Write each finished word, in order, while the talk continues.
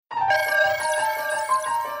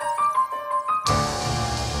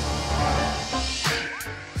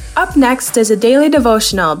Up next is a daily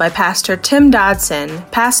devotional by Pastor Tim Dodson,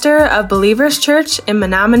 pastor of Believers Church in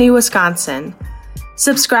Menominee, Wisconsin.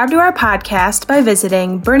 Subscribe to our podcast by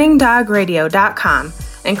visiting burningdogradio.com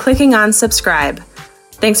and clicking on subscribe.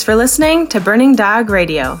 Thanks for listening to Burning Dog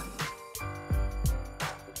Radio.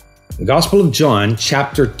 The Gospel of John,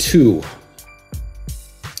 chapter 2.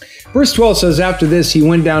 Verse 12 says, "After this he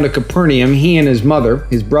went down to Capernaum, he and his mother,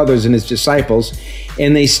 his brothers, and his disciples,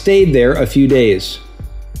 and they stayed there a few days."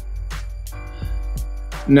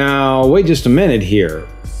 Now, wait just a minute here.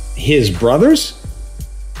 His brothers?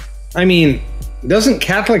 I mean, doesn't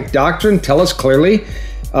Catholic doctrine tell us clearly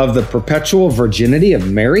of the perpetual virginity of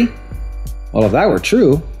Mary? Well, if that were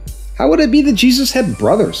true, how would it be that Jesus had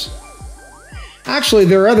brothers? Actually,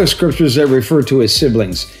 there are other scriptures that refer to his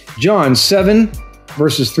siblings. John 7,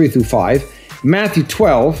 verses 3 through 5, Matthew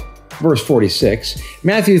 12, verse 46,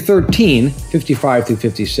 Matthew 13, 55 through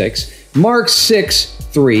 56, Mark 6,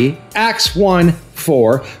 3, Acts 1,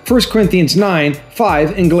 4, 1 Corinthians 9,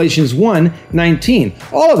 5, and Galatians 1, 19.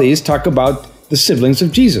 All of these talk about the siblings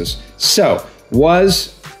of Jesus. So,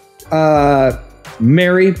 was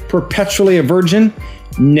Mary perpetually a virgin?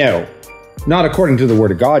 No. Not according to the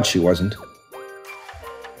Word of God, she wasn't.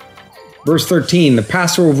 Verse 13, the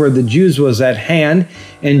Passover of the Jews was at hand,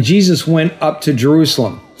 and Jesus went up to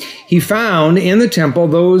Jerusalem. He found in the temple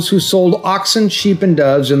those who sold oxen, sheep, and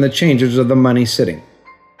doves, and the changers of the money sitting.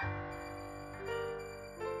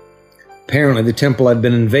 Apparently, the temple had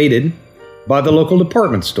been invaded by the local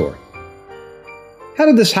department store. How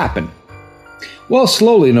did this happen? Well,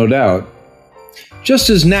 slowly, no doubt. Just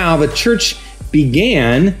as now the church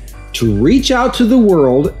began to reach out to the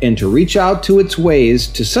world and to reach out to its ways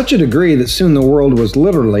to such a degree that soon the world was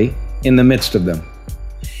literally in the midst of them.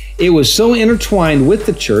 It was so intertwined with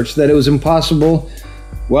the church that it was impossible,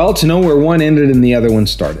 to know where one ended and the other one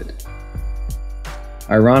started.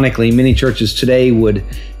 Ironically, many churches today would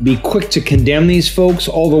be quick to condemn these folks,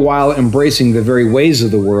 all the while embracing the very ways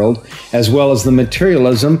of the world, as well as the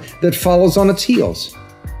materialism that follows on its heels.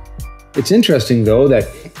 It's interesting, though, that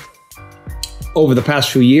over the past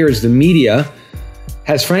few years, the media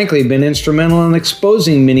has frankly been instrumental in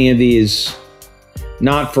exposing many of these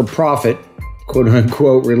not-for-profit,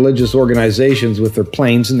 quote-unquote, religious organizations with their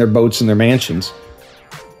planes and their boats and their mansions.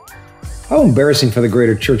 How embarrassing for the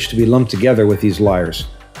greater church to be lumped together with these liars.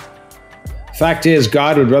 Fact is,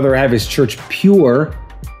 God would rather have his church pure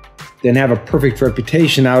than have a perfect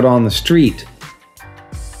reputation out on the street.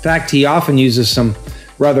 In fact, he often uses some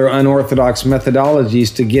rather unorthodox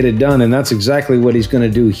methodologies to get it done, and that's exactly what he's going to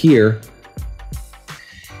do here.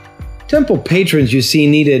 Temple patrons, you see,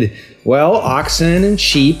 needed, oxen and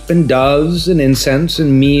sheep and doves and incense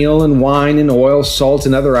and meal and wine and oil, salt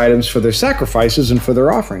and other items for their sacrifices and for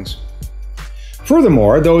their offerings.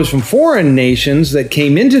 Furthermore, those from foreign nations that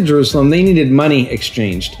came into Jerusalem, they needed money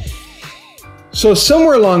exchanged. So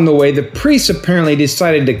somewhere along the way, the priests apparently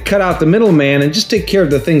decided to cut out the middleman and just take care of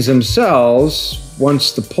the things themselves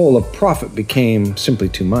once the pull of profit became simply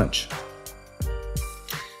too much.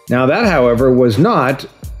 Now that, however, was not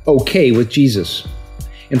okay with Jesus.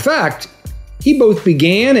 In fact, he both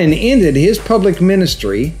began and ended his public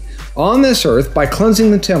ministry on this earth by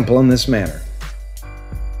cleansing the temple in this manner.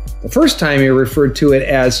 The first time he referred to it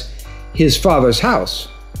as his Father's house.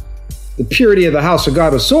 The purity of the house of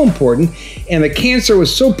God was so important, and the cancer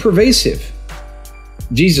was so pervasive.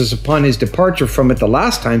 Jesus, upon his departure from it the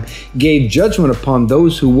last time, gave judgment upon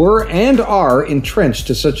those who were and are entrenched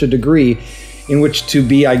to such a degree in which to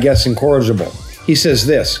be, incorrigible. He says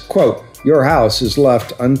this, quote, "Your house is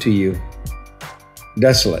left unto you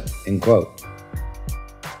desolate," end quote.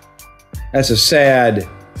 That's a sad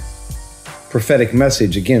prophetic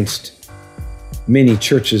message against many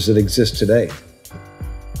churches that exist today.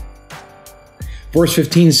 Verse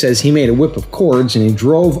 15 says, "He made a whip of cords, and he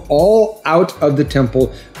drove all out of the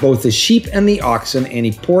temple, both the sheep and the oxen, and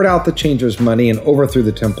he poured out the changers' money and overthrew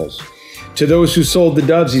the temples. To those who sold the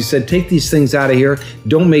doves, he said, 'Take these things out of here.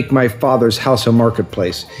 Don't make my Father's house a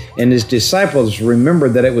marketplace.' And his disciples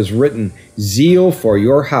remembered that it was written, 'Zeal for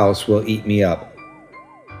your house will eat me up.'"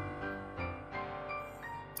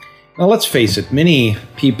 Now let's face it, many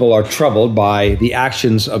people are troubled by the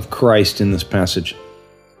actions of Christ in this passage.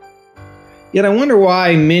 Yet I wonder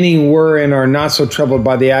why many were and are not so troubled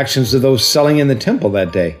by the actions of those selling in the temple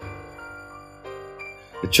that day.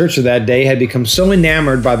 The church of that day had become so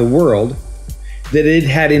enamored by the world that it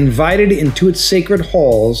had invited into its sacred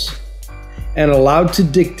halls and allowed to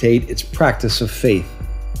dictate its practice of faith.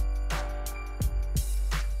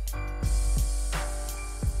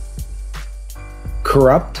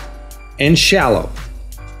 Corrupt and shallow,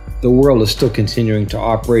 the world is still continuing to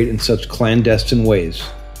operate in such clandestine ways.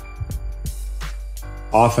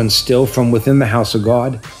 often still from within the house of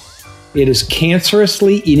God. It is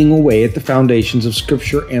cancerously eating away at the foundations of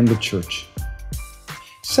Scripture and the church.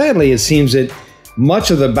 Sadly, it seems that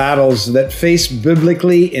much of the battles that face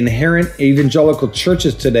biblically inherent evangelical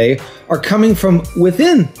churches today are coming from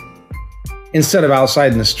within, instead of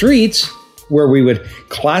outside in the streets, where we would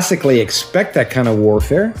classically expect that kind of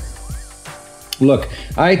warfare. Look,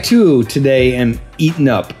 I too today am eaten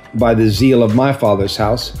up by the zeal of my Father's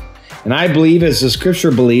house, and I believe, as the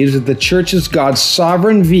Scripture believes, that the church is God's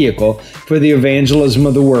sovereign vehicle for the evangelism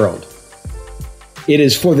of the world. It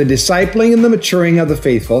is for the discipling and the maturing of the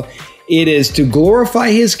faithful. It is to glorify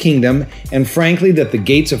His kingdom, and frankly, that the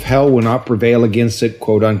gates of hell will not prevail against it,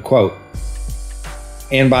 quote unquote.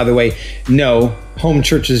 And by the way, no, home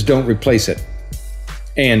churches don't replace it.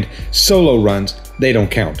 And solo runs, they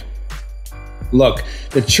don't count. Look,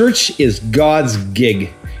 the church is God's gig,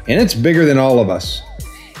 and it's bigger than all of us.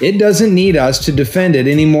 It doesn't need us to defend it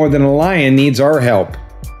any more than a lion needs our help.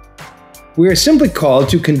 We are simply called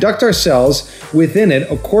to conduct ourselves within it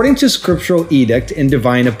according to scriptural edict and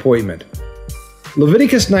divine appointment.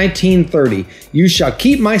 Leviticus 19:30, "You shall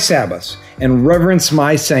keep my Sabbaths and reverence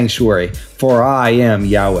my sanctuary, for I am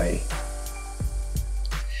Yahweh."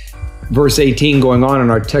 Verse 18 going on in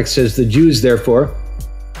our text says, "The Jews therefore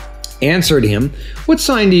answered him, 'What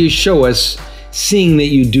sign do you show us, seeing that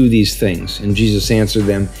you do these things?' And Jesus answered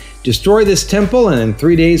them, 'Destroy this temple, and in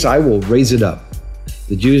 3 days I will raise it up.'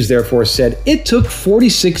 The Jews therefore said, 'It took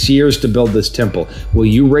 46 years to build this temple. Will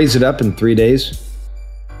you raise it up in 3 days?'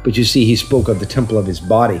 But you see, he spoke of the temple of his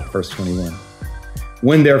body," verse 21.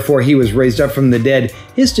 "When therefore he was raised up from the dead,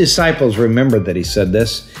 his disciples remembered that he said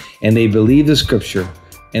this, and they believed the scripture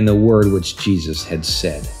and the word which Jesus had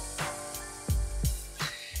said."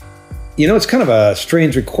 You know, it's kind of a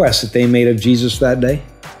strange request that they made of Jesus that day.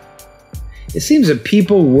 It seems that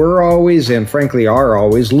people were always, and frankly are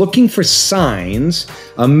always, looking for signs,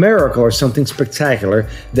 a miracle or something spectacular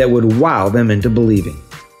that would wow them into believing.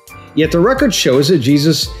 Yet the record shows that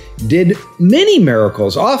Jesus did many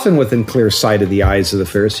miracles, often within clear sight of the eyes of the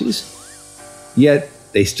Pharisees. Yet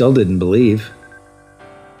they still didn't believe.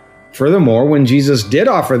 Furthermore, when Jesus did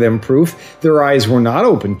offer them proof, their eyes were not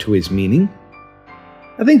open to his meaning.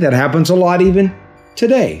 I think that happens a lot even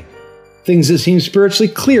today. Things that seem spiritually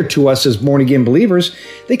clear to us as born-again believers,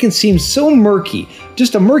 they can seem so murky,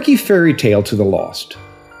 just a murky fairy tale to the lost.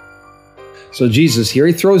 So Jesus here,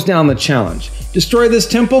 he throws down the challenge. Destroy this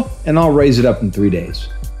temple, and I'll raise it up in 3 days.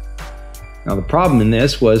 Now the problem in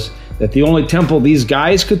this was that the only temple these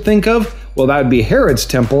guys could think of, well, that would be Herod's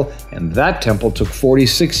temple, and that temple took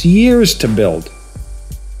 46 years to build.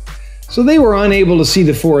 So they were unable to see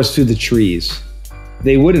the forest through the trees.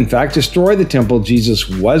 They would, in fact, destroy the temple Jesus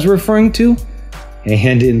was referring to,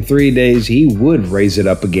 and in 3 days he would raise it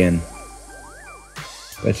up again.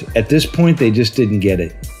 But at this point, they just didn't get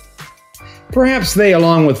it. Perhaps they,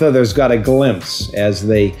 along with others, got a glimpse as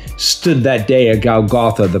they stood that day at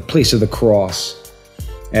Golgotha, the place of the cross,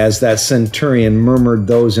 as that centurion murmured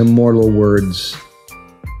those immortal words,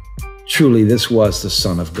 "Truly, this was the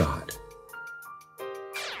Son of God."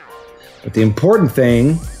 But the important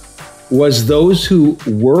thing was those who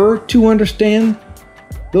were to understand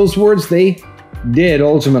those words, they did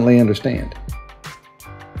ultimately understand.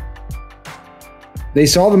 They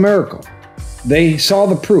saw the miracle. They saw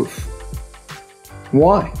the proof.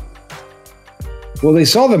 Why? Well, they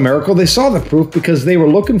saw the miracle, they saw the proof because they were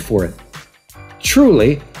looking for it.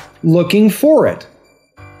 Truly looking for it.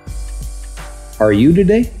 Are you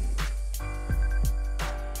today?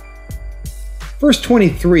 Verse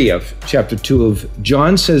 23 of chapter 2 of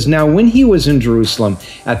John says, "Now when he was in Jerusalem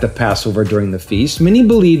at the Passover during the feast, many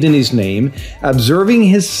believed in his name, observing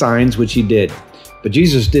his signs which he did. But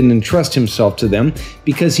Jesus didn't entrust himself to them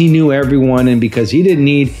because he knew everyone and because he didn't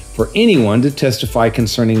need for anyone to testify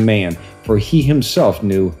concerning man, for he himself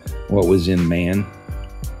knew what was in man."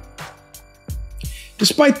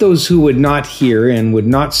 Despite those who would not hear and would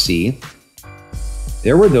not see,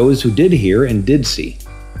 there were those who did hear and did see.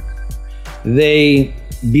 They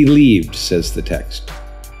believed, says the text.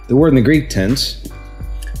 The word in the Greek tense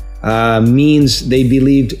means they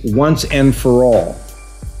believed once and for all.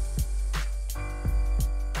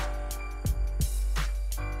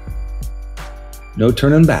 No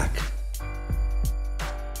turning back.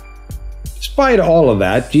 Despite all of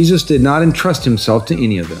that, Jesus did not entrust himself to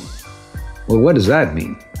any of them. Well, what does that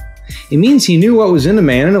mean? It means he knew what was in a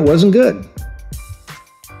man and it wasn't good.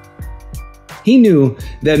 He knew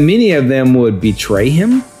that many of them would betray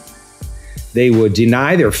him. They would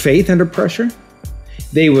deny their faith under pressure.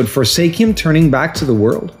 They would forsake him, turning back to the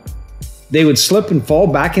world. They would slip and fall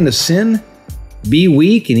back into sin. be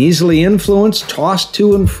weak and easily influenced, tossed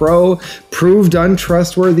to and fro, proved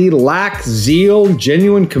untrustworthy, lack zeal,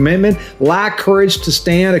 genuine commitment, lack courage to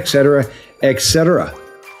stand, etc., etc.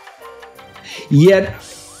 Yet,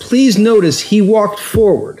 please notice he walked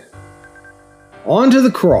forward onto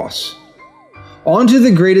the cross, onto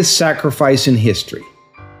the greatest sacrifice in history.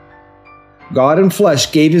 God in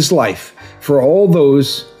flesh gave his life for all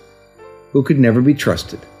those who could never be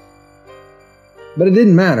trusted. But it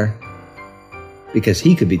didn't matter, because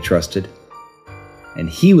he could be trusted, and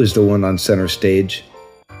he was the one on center stage.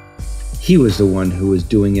 He was the one who was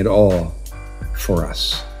doing it all for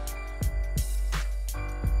us.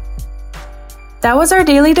 That was our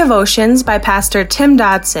daily devotions by Pastor Tim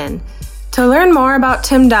Dodson. To learn more about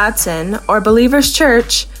Tim Dodson or Believers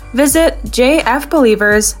Church, visit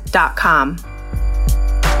jfbelievers.com.